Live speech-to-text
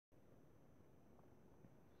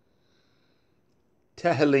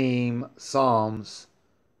Tehillim, Psalms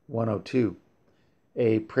 102,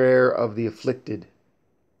 a prayer of the afflicted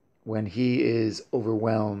when he is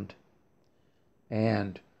overwhelmed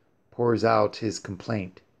and pours out his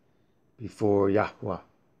complaint before Yahweh.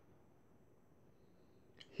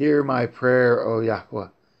 Hear my prayer, O Yahweh,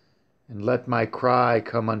 and let my cry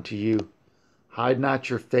come unto you. Hide not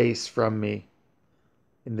your face from me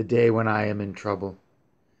in the day when I am in trouble.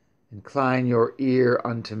 Incline your ear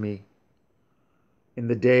unto me. In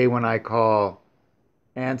the day when I call,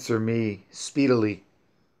 answer me speedily,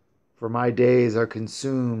 for my days are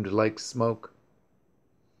consumed like smoke,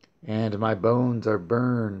 and my bones are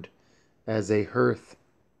burned as a hearth.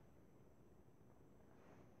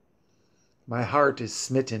 My heart is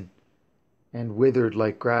smitten and withered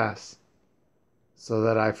like grass, so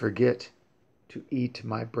that I forget to eat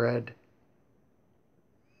my bread.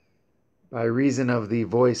 By reason of the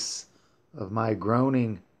voice of my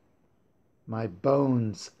groaning, my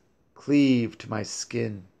bones cleave to my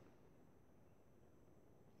skin.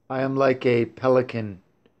 I am like a pelican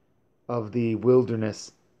of the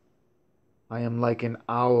wilderness. I am like an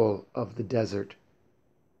owl of the desert.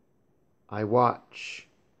 I watch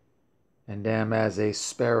and am as a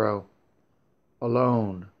sparrow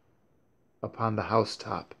alone upon the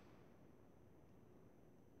housetop.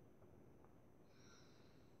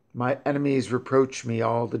 My enemies reproach me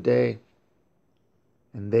all the day,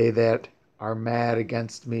 and they that are mad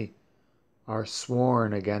against me are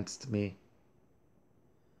sworn against me.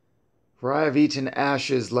 For I have eaten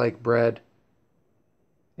ashes like bread,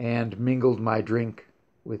 and mingled my drink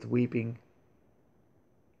with weeping.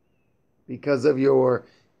 Because of your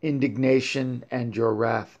indignation and your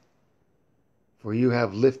wrath, for you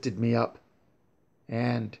have lifted me up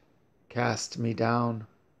and cast me down.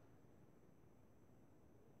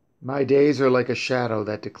 My days are like a shadow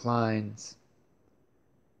that declines,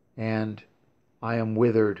 and I am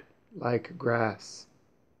withered like grass.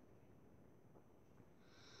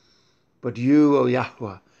 But you, O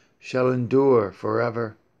Yahweh, shall endure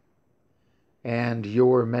forever, and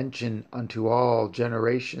your mention unto all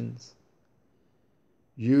generations.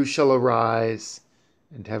 You shall arise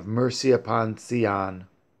and have mercy upon Zion,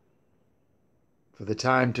 for the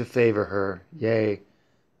time to favor her, yea,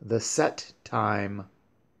 the set time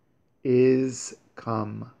is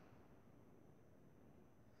come.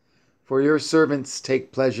 For your servants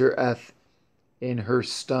take pleasure in her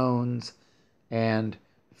stones, and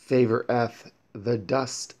favoreth the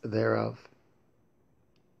dust thereof.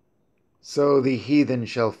 So the heathen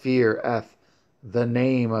shall fear the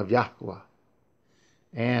name of Yahweh,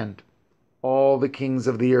 and all the kings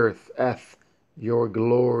of the earth your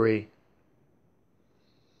glory.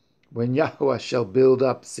 When Yahweh shall build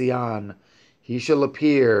up Zion, he shall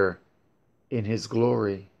appear in his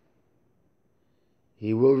glory.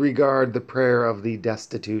 He will regard the prayer of the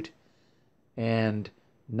destitute, and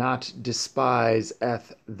not despise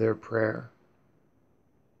their prayer.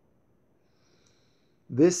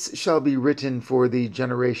 This shall be written for the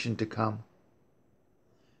generation to come,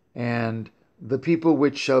 and the people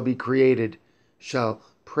which shall be created shall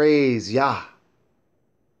praise Yah.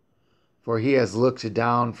 For he has looked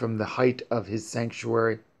down from the height of his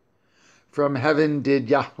sanctuary. From heaven did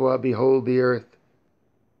Yahweh behold the earth,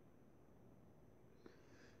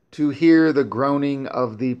 to hear the groaning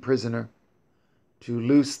of the prisoner, to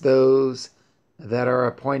loose those that are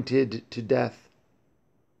appointed to death,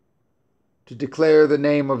 to declare the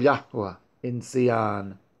name of Yahweh in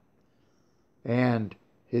Zion, and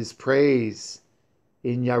his praise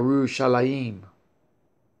in Yerushalayim.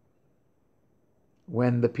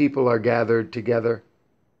 When the people are gathered together,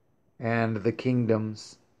 and the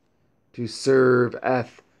kingdoms, to serve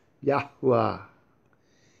Yahweh.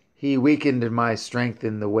 He weakened my strength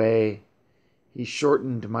in the way. He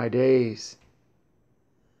shortened my days.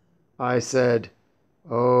 I said,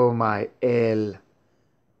 O my El,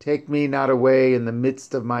 take me not away in the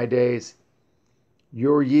midst of my days.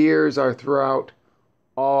 Your years are throughout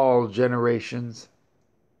all generations.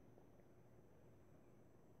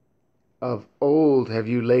 Of old have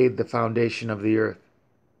you laid the foundation of the earth,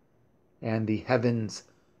 and the heavens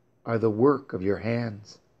are the work of your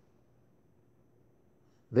hands.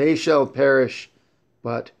 They shall perish,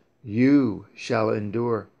 but you shall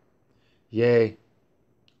endure. Yea,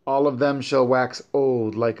 all of them shall wax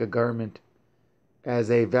old like a garment. As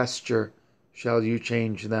a vesture shall you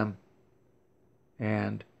change them,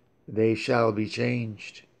 and they shall be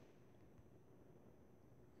changed.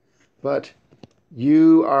 But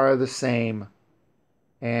you are the same,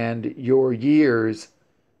 and your years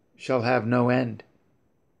shall have no end.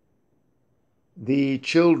 The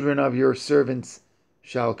children of your servants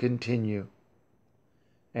shall continue,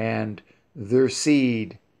 and Their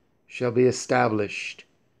seed shall be established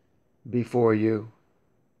before you.